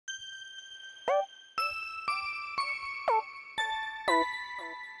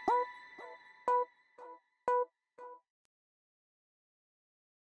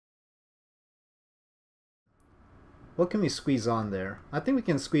What can we squeeze on there? I think we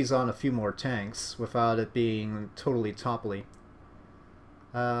can squeeze on a few more tanks without it being totally topply.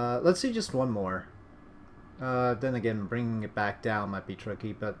 Let's see just one more. Then again, bringing it back down might be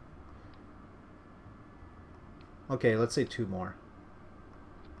tricky, but... Okay, let's say 2 more.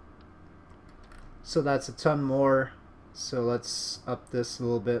 So that's a ton more. So let's up this a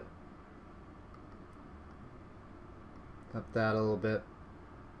little bit. Up that a little bit.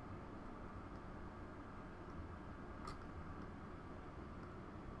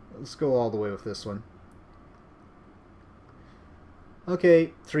 Let's go all the way with this one.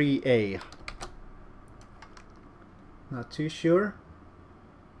 Okay, 3A. Not too sure.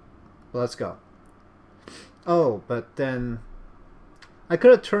 Let's go. Oh, but then I could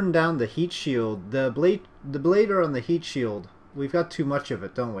have turned down the heat shield. The blader on the heat shield. We've got too much of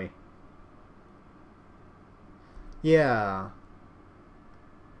it, don't we? Yeah.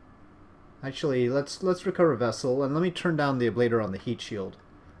 Actually, let's recover vessel and let me turn down the ablator on the heat shield.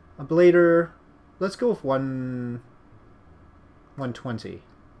 Ablator, let's go with 120.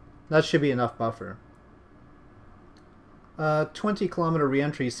 That should be enough buffer. 20-kilometer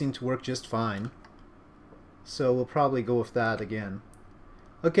reentry seemed to work just fine. So we'll probably go with that again.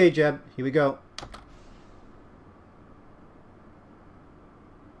 Okay, Jeb, here we go.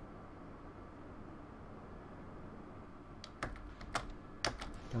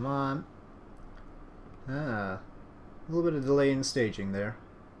 Come on. Ah, a little bit of delay in staging there.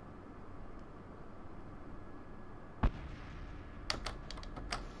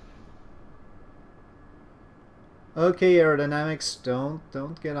 Okay, aerodynamics,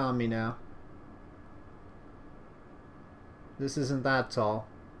 don't get on me now. This isn't that tall.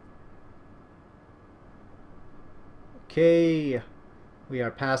 Okay, we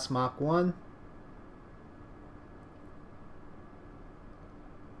are past Mach 1.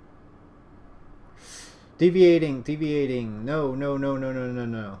 Deviating.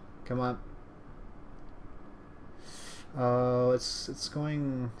 No. Come on. Oh, it's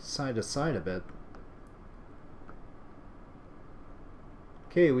going side to side a bit.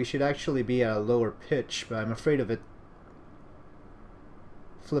 Okay, we should actually be at a lower pitch, but I'm afraid of it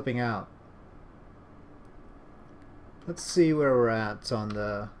flipping out. Let's see where we're at on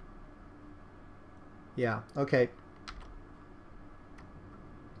the... Yeah, okay.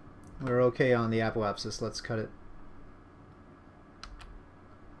 We're okay on the apoapsis. Let's cut it.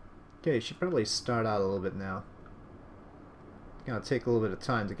 Okay, should probably start out a little bit now. Gonna take a little bit of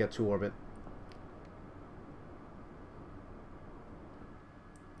time to get to orbit.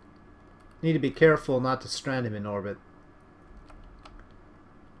 Need to be careful not to strand him in orbit.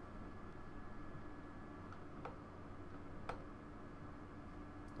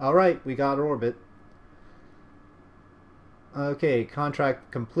 Alright, we got orbit. Okay,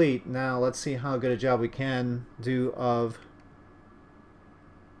 contract complete. Now let's see how good a job we can do of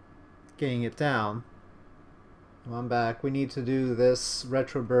getting it down. Well, I'm back. We need to do this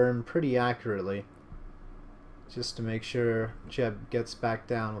retro burn pretty accurately, just to make sure Jeb gets back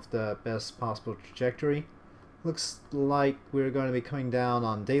down with the best possible trajectory. Looks like we're going to be coming down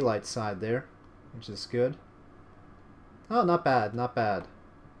on daylight side there, which is good. Oh, not bad, not bad.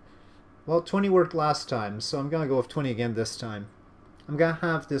 Well, 20 worked last time, so I'm going to go with 20 again this time. I'm going to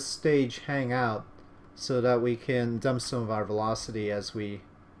have this stage hang out so that we can dump some of our velocity as we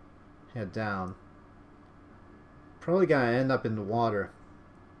head down. Probably going to end up in the water.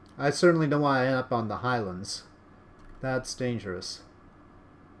 I certainly don't want to end up on the highlands. That's dangerous.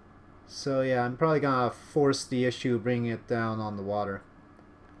 So yeah, I'm probably going to force the issue of bringing it down on the water.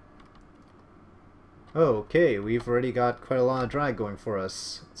 Okay, we've already got quite a lot of drag going for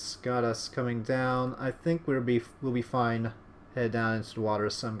us. It's got us coming down. I think we'll be fine. Head down into the water,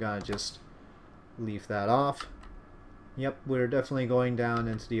 so I'm gonna just leave that off. Yep, we're definitely going down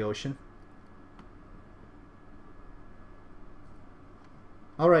into the ocean.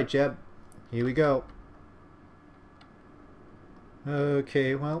 Alright, Jeb. Here we go.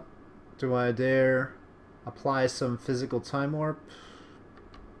 Okay, well, do I dare apply some physical time warp?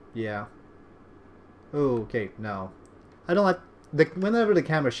 Yeah. Okay, no. I don't like... whenever the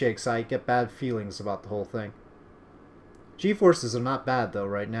camera shakes, I get bad feelings about the whole thing. G-forces are not bad, though,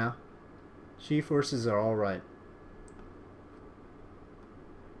 right now. G-forces are alright.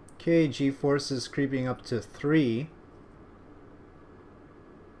 Okay, G-forces creeping up to 3.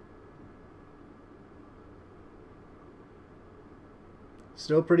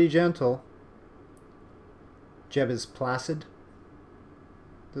 Still pretty gentle. Jeb is placid.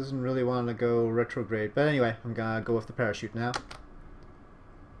 Doesn't really want to go retrograde. But anyway, I'm gonna go with the parachute now.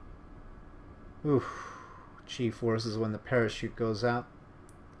 Oof. G-forces when the parachute goes out.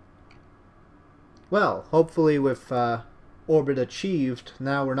 Well, hopefully with orbit achieved,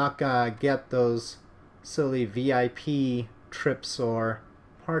 now we're not gonna get those silly VIP trips or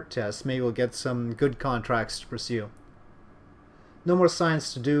part tests. Maybe we'll get some good contracts to pursue. No more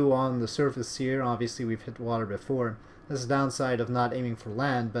science to do on the surface here. Obviously we've hit water before. That's the downside of not aiming for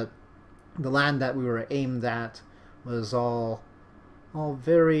land, but the land that we were aimed at was all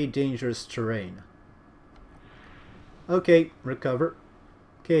very dangerous terrain. Okay, recover.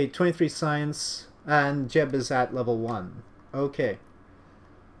 Okay, 23 science, and Jeb is at level 1. Okay.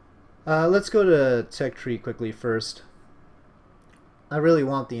 Let's go to tech tree quickly first. I really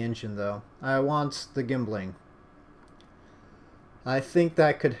want the engine though. I want the gimbling. I think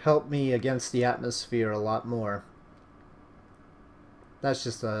that could help me against the atmosphere a lot more. That's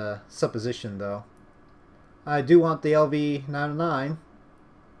just a supposition though. I do want the LV-909.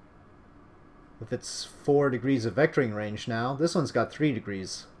 If it's 4 degrees of vectoring range now. This one's got 3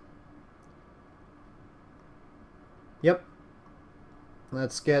 degrees. Yep.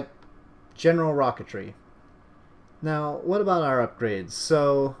 Let's get general rocketry. Now, what about our upgrades?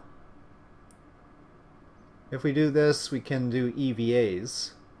 So, if we do this, we can do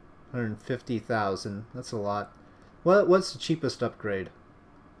EVAs. 150,000. That's a lot. What's the cheapest upgrade?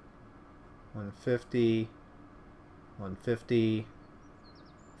 150, 150,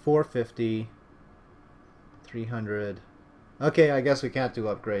 450, 300. Okay, I guess we can't do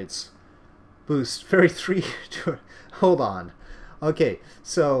upgrades. Boost. Very 3. Hold on. Okay,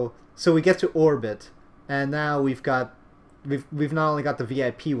 so we get to orbit, and now we've not only got the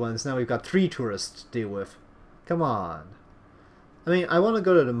VIP ones, now we've got 3 tourists to deal with. Come on. I mean, I want to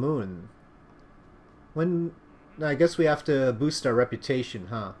go to the moon. I guess we have to boost our reputation,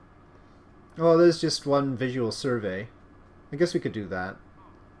 huh? Oh, there's just one visual survey. I guess we could do that.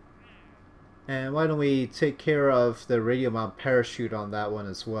 And why don't we take care of the radio mount parachute on that one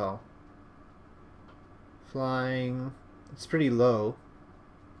as well? Flying. It's pretty low.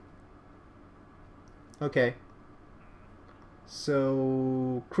 Okay.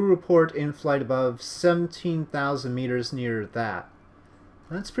 So, crew report in flight above 17,000 meters near that.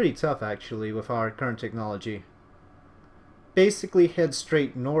 That's pretty tough actually with our current technology. Basically head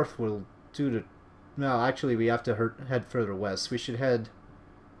straight north will do the... No, actually we have to head further west. We should head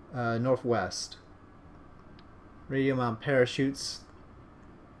northwest. Radio mount parachutes.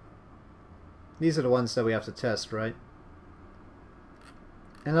 These are the ones that we have to test, right?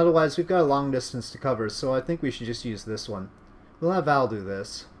 And otherwise we've got a long distance to cover, so I think we should just use this one. We'll have Val do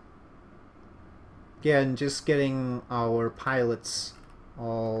this. Again, just getting our pilots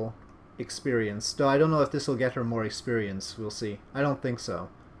all experienced. Though I don't know if this will get her more experience. We'll see. I don't think so.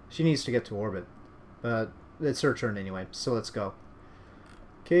 She needs to get to orbit. But it's her turn anyway, so let's go.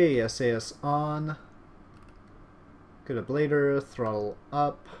 Okay, SAS on. Go to blader, throttle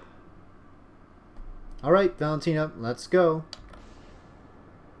up. Alright, Valentina, let's go.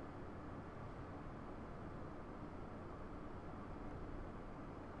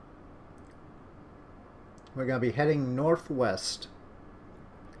 We're going to be heading northwest.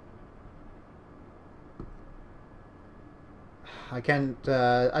 I can't,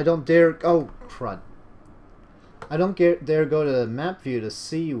 I don't dare, oh, crud. I don't dare go to the map view to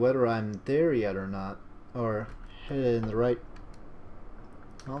see whether I'm there yet or not. Or headed in the right.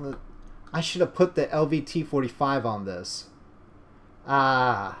 I should have put the LVT-45 on this.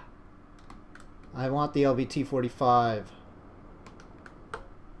 Ah. I want the LVT-45.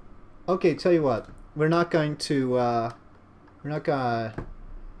 Okay, tell you what. We're not going to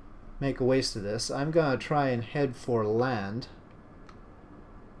make a waste of this. I'm gonna try and head for land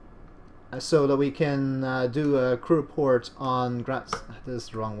so that we can do a crew report on This is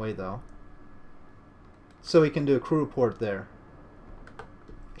the wrong way though. So we can do a crew report there.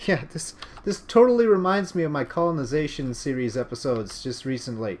 Yeah, this totally reminds me of my colonization series episodes just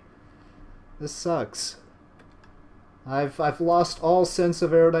recently. This sucks. I've lost all sense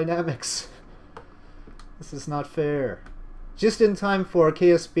of aerodynamics. This is not fair. Just in time for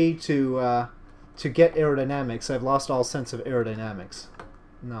KSB to get aerodynamics, I've lost all sense of aerodynamics.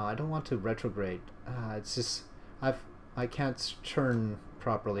 No, I don't want to retrograde. It's just I can't turn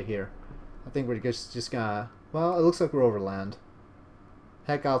properly here. I think we're just gonna. Well, it looks like we're over land.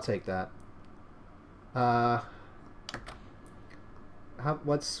 Heck, I'll take that.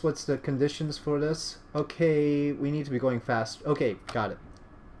 What's the conditions for this? Okay, we need to be going fast. Okay, got it.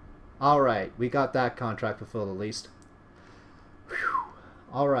 Alright, we got that contract fulfilled at least.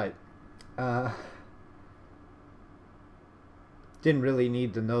 Alright. Didn't really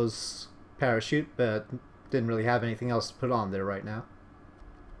need the nose parachute, but didn't really have anything else to put on there right now.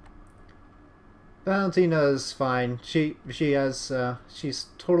 Valentina is fine. She's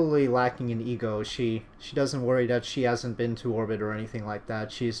totally lacking in ego. She doesn't worry that she hasn't been to orbit or anything like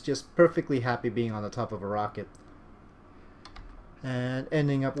that. She's just perfectly happy being on the top of a rocket and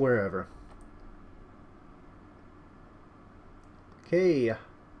ending up wherever. Okay,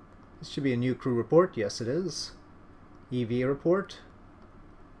 this should be a new crew report. Yes, it is. EV report.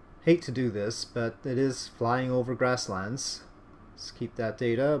 Hate to do this, but it is flying over grasslands. Let's keep that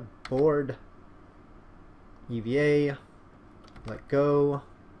data. Board. EVA. Let go.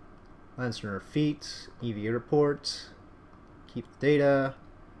 Lands on her feet. EVA report. Keep the data.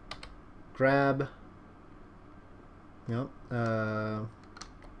 Grab. Nope. There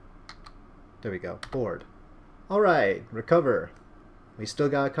we go. Board. Alright. Recover. We still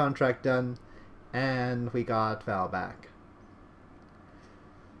got a contract done. And we got Val back.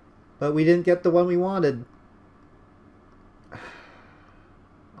 But we didn't get the one we wanted.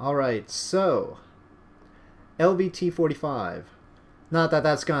 Alright, so LVT-45. Not that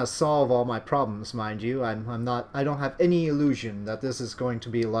that's gonna solve all my problems, mind you. I don't have any illusion that this is going to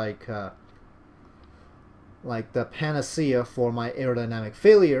be like the panacea for my aerodynamic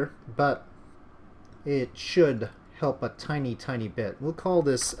failure, but it should help a tiny bit. We'll call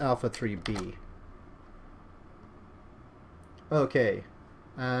this Alpha 3B. Okay.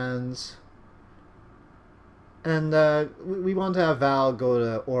 And we want to have Val go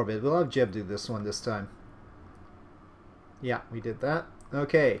to orbit. We'll have Jeb do this one this time. Yeah, we did that.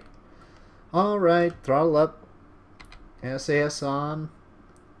 Okay. Alright, throttle up. SAS on.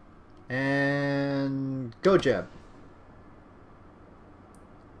 And go, Jeb.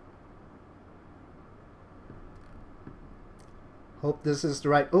 Hope this is the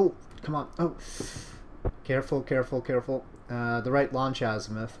right... Oh, come on. Oh. Careful, careful, careful. The right launch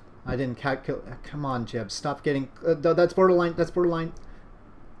azimuth. I didn't calculate. Come on, Jeb. Stop getting... that's borderline. That's borderline.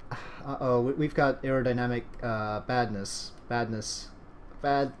 Uh-oh. We've got aerodynamic badness. Badness.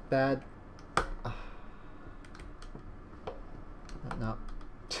 Bad. No.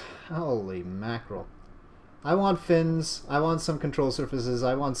 Holy mackerel. I want fins. I want some control surfaces.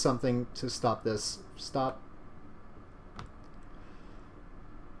 I want something to stop this. Stop.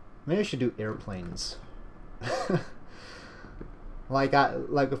 Maybe I should do airplanes. Like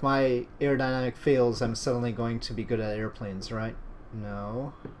if my aerodynamic fails, I'm suddenly going to be good at airplanes, right?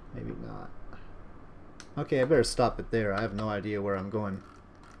 No, maybe not. Okay, I better stop it there. I have no idea where I'm going.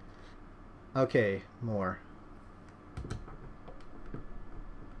 Okay, more.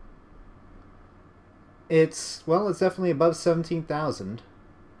 It's definitely above 17,000.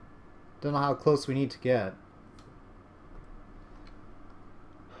 Don't know how close we need to get.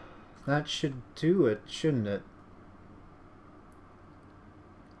 That should do it, shouldn't it?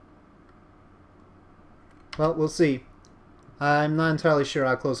 Well, we'll see. I'm not entirely sure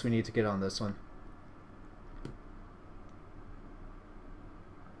how close we need to get on this one.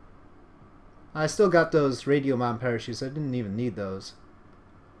 I still got those radio mount parachutes. I didn't even need those.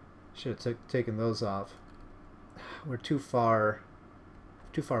 Should have taken those off. We're too far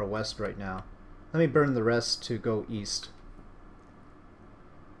west right now. Let me burn the rest to go east.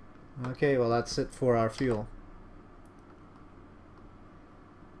 Okay, well that's it for our fuel.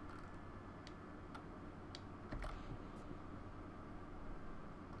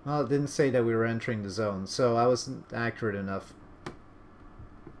 Well, it didn't say that we were entering the zone, so I wasn't accurate enough.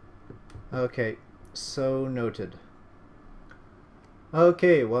 Okay, so noted.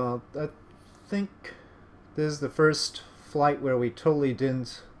 Okay, well, I think this is the first flight where we totally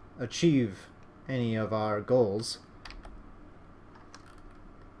didn't achieve any of our goals.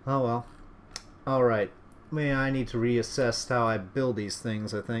 Oh well. Alright. I need to reassess how I build these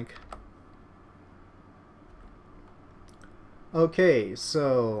things, I think. Okay,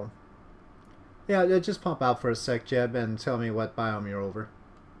 so... yeah, just pop out for a sec, Jeb, and tell me what biome you're over.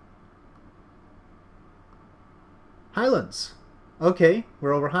 Highlands! Okay,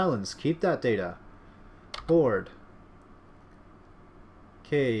 we're over Highlands. Keep that data. Board.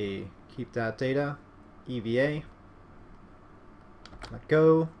 Okay, keep that data. EVA. Let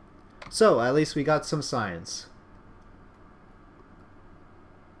go. So, at least we got some science.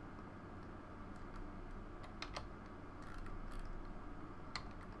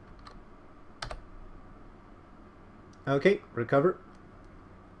 Okay, recover.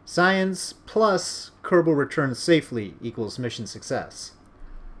 Science plus Kerbal returns safely equals mission success.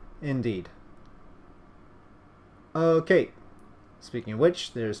 Indeed. Okay. Speaking of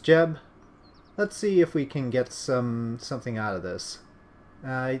which, there's Jeb. Let's see if we can get something out of this.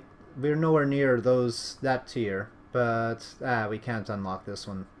 We're nowhere near that tier, but we can't unlock this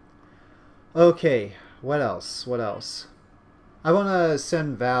one. Okay, what else? What else? I want to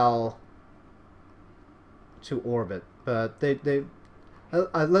send Val to orbit, but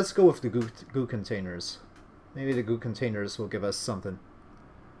let's go with the goo containers. Maybe the goo containers will give us something.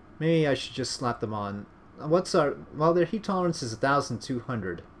 Maybe I should just slap them on. What's our... Well, their heat tolerance is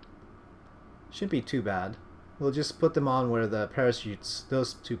 1,200. Shouldn't be too bad. We'll just put them on where the parachutes,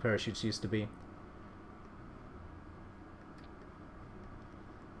 those two parachutes used to be.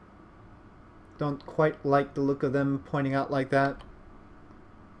 Don't quite like the look of them pointing out like that.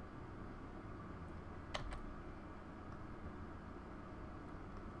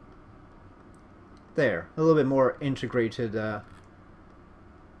 There, a little bit more integrated a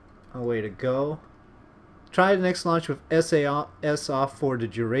way to go. Try the next launch with SAS off for the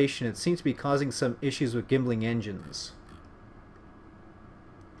duration. It seems to be causing some issues with gimbling engines.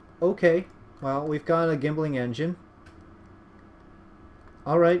 Okay, well, we've got a gimbling engine.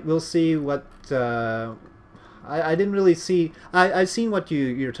 Alright, we'll see what... I didn't really see... I've seen what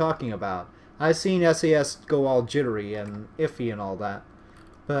you're talking about. I've seen SAS go all jittery and iffy and all that.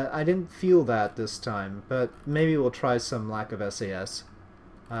 But I didn't feel that this time. But maybe we'll try some lack of SAS.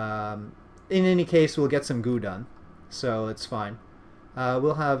 In any case, we'll get some goo done, so it's fine.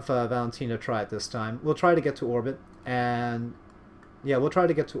 We'll have Valentina try it this time. We'll try to get to orbit, and yeah, we'll try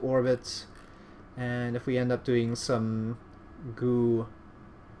to get to orbit, and if we end up doing some goo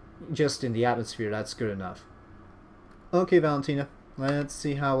just in the atmosphere, that's good enough. Okay, Valentina, let's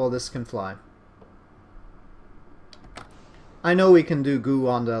see how well this can fly. I know we can do goo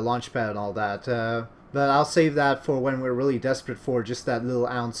on the launch pad and all that, but I'll save that for when we're really desperate for just that little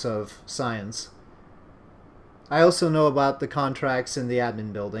ounce of science. I also know about the contracts in the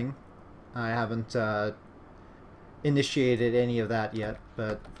admin building. I haven't initiated any of that yet,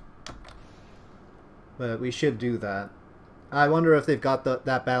 but we should do that. I wonder if they've got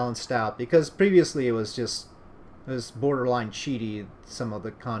that balanced out, because previously it was borderline cheaty, some of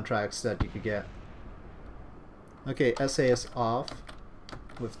the contracts that you could get. Okay, SAS off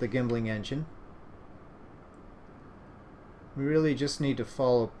with the gimbling engine. We really just need to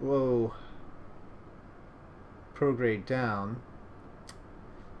follow... Whoa. Prograde down.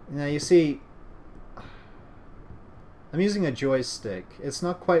 Now you see... I'm using a joystick. It's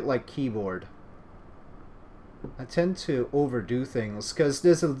not quite like keyboard. I tend to overdo things because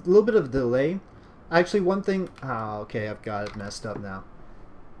there's a little bit of delay. Actually, one thing... Ah, okay, I've got it messed up now.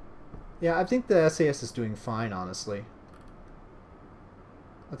 Yeah, I think the SAS is doing fine, honestly.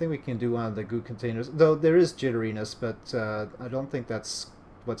 I think we can do one of the goo containers, though there is jitteriness, but I don't think that's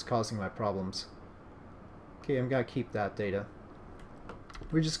what's causing my problems. Okay, I'm gonna keep that data.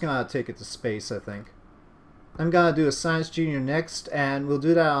 We're just gonna take it to space, I think. I'm gonna do a Science Junior next, and we'll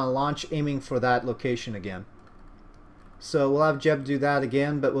do that on launch, aiming for that location again. So we'll have Jeb do that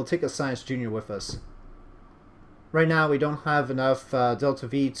again, but we'll take a Science Junior with us. Right now we don't have enough Delta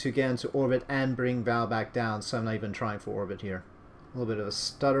V to get into orbit and bring Val back down, so I'm not even trying for orbit here. A little bit of a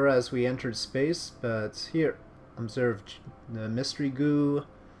stutter as we entered space, but here, observe the mystery goo.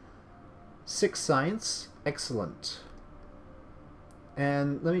 6 science, excellent.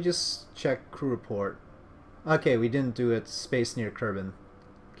 And let me just check crew report. Okay, we didn't do it space near Kerbal.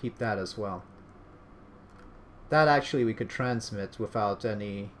 Keep that as well. That actually we could transmit without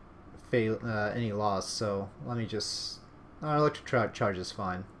any loss, so let me just... Our electric charge is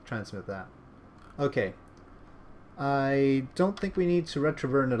fine. Transmit that. Okay. I don't think we need to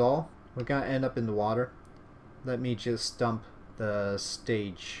retroburn at all. We're gonna end up in the water. Let me just dump the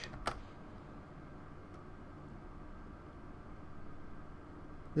stage.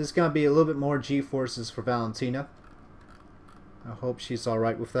 This is gonna be a little bit more G-forces for Valentina. I hope she's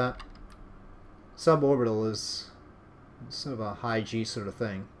alright with that. Suborbital is sort of a high G sort of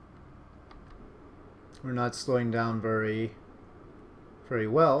thing. We're not slowing down very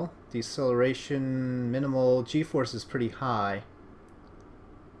well. Deceleration minimal. G-force is pretty high.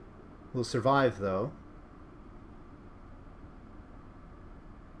 We'll survive though.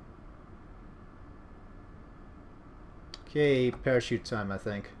 Okay, parachute time, I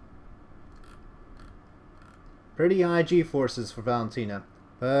think. Pretty high G-forces for Valentina,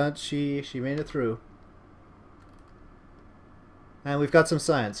 but she made it through. And we've got some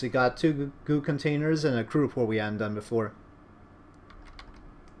science. We got 2 goo containers and a crew report we hadn't done before.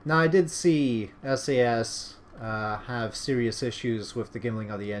 Now I did see SAS have serious issues with the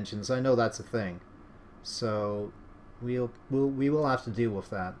gimbling of the engines. I know that's a thing, so we will have to deal with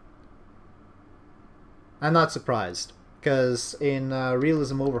that. I'm not surprised, because in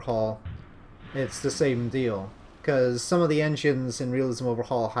Realism Overhaul, it's the same deal. Because some of the engines in Realism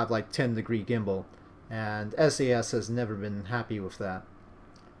Overhaul have like 10-degree gimbal, and SAS has never been happy with that.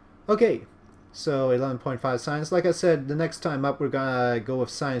 Okay, so 11.5 science. Like I said, the next time up we're gonna go with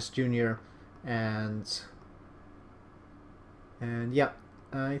Science Junior, and And yeah,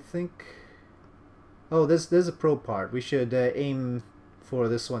 I think... Oh, there's a pro part. We should aim for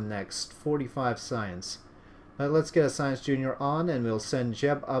this one next. 45 science. But let's get a science junior on, and we'll send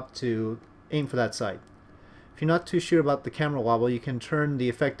Jeb up to aim for that site. If you're not too sure about the camera wobble, you can turn the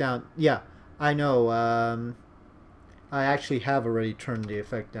effect down. Yeah, I know. I actually have already turned the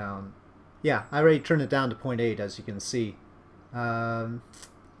effect down. Yeah, I already turned it down to 0.8, as you can see. Let's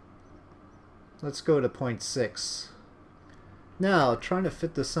go to 0.6. Now, trying to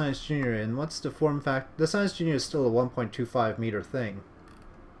fit the Science Junior in, what's the form factor? The Science Junior is still a 1.25 meter thing.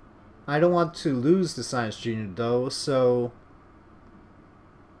 I don't want to lose the Science Junior though, so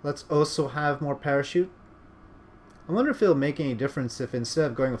let's also have more parachute. I wonder if it'll make any difference if instead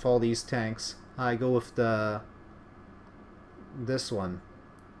of going with all these tanks, I go with this one.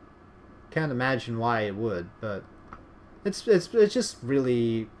 Can't imagine why it would, but it's just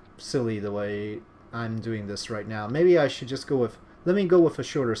really silly the way I'm doing this right now. Maybe I should just go with... Let me go with a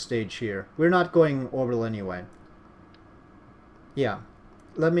shorter stage here. We're not going orbital anyway. Yeah.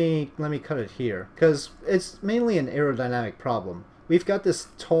 Let me cut it here, because it's mainly an aerodynamic problem. We've got this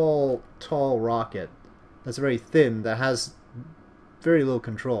tall rocket that's very thin, that has very little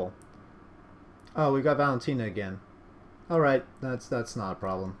control. Oh, we got Valentina again. Alright, that's not a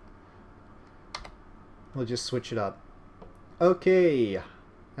problem. We'll just switch it up. Okay.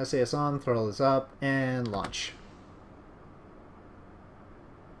 SAS on, throttle is up, and launch.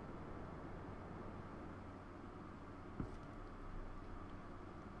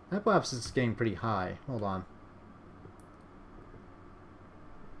 Perhaps it's getting pretty high. Hold on.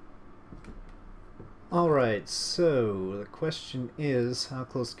 Alright, so the question is, how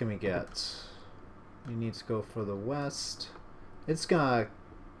close can we get? We need to go for the west. It's gonna...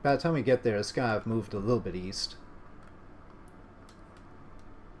 By the time we get there, it's gonna have moved a little bit east.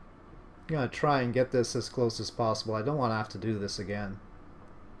 I'm gonna try and get this as close as possible. I don't want to have to do this again.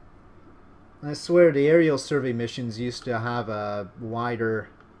 I swear the aerial survey missions used to have a wider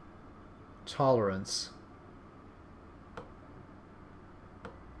tolerance.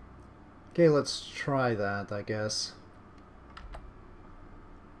 Okay, let's try that, I guess.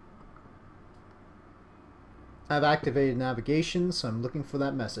 I've activated navigation, so I'm looking for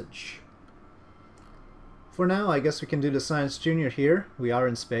that message. For now, I guess we can do the Science Junior here. We are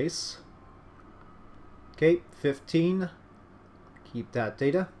in space. Okay, 15. Keep that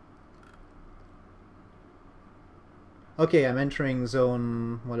data. Okay, I'm entering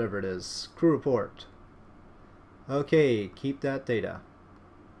zone whatever it is. Crew report. Okay, keep that data.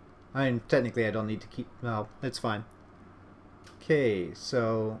 I mean, technically I don't need to keep... No, it's fine. Okay,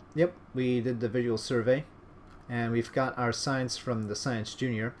 so... Yep, we did the visual survey. And we've got our science from the Science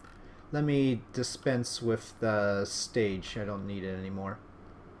Junior. Let me dispense with the stage. I don't need it anymore.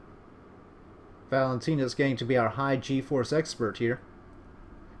 Valentina's getting to be our high G-force expert here.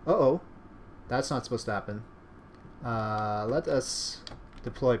 Uh-oh. That's not supposed to happen. Let us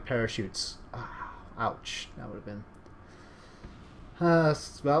deploy parachutes. Ouch. That would have been...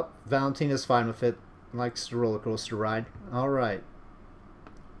 well, Valentina's fine with it. Likes the roller coaster ride. Alright.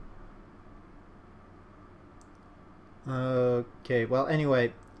 Okay, well,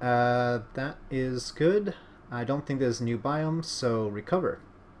 anyway, that is good. I don't think there's a new biome, so recover.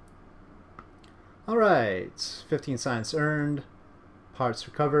 Alright, 15 science earned, parts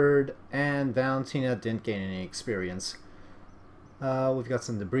recovered, and Valentina didn't gain any experience. We've got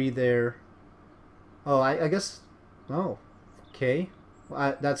some debris there. Oh, I guess... Oh, okay.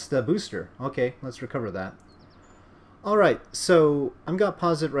 That's the booster. Okay, let's recover that. Alright, so I'm gonna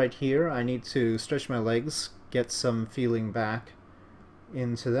pause it right here. I need to stretch my legs, get some feeling back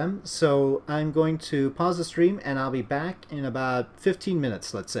into them. So I'm going to pause the stream, and I'll be back in about 15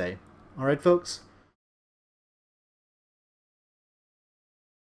 minutes, let's say. Alright, folks?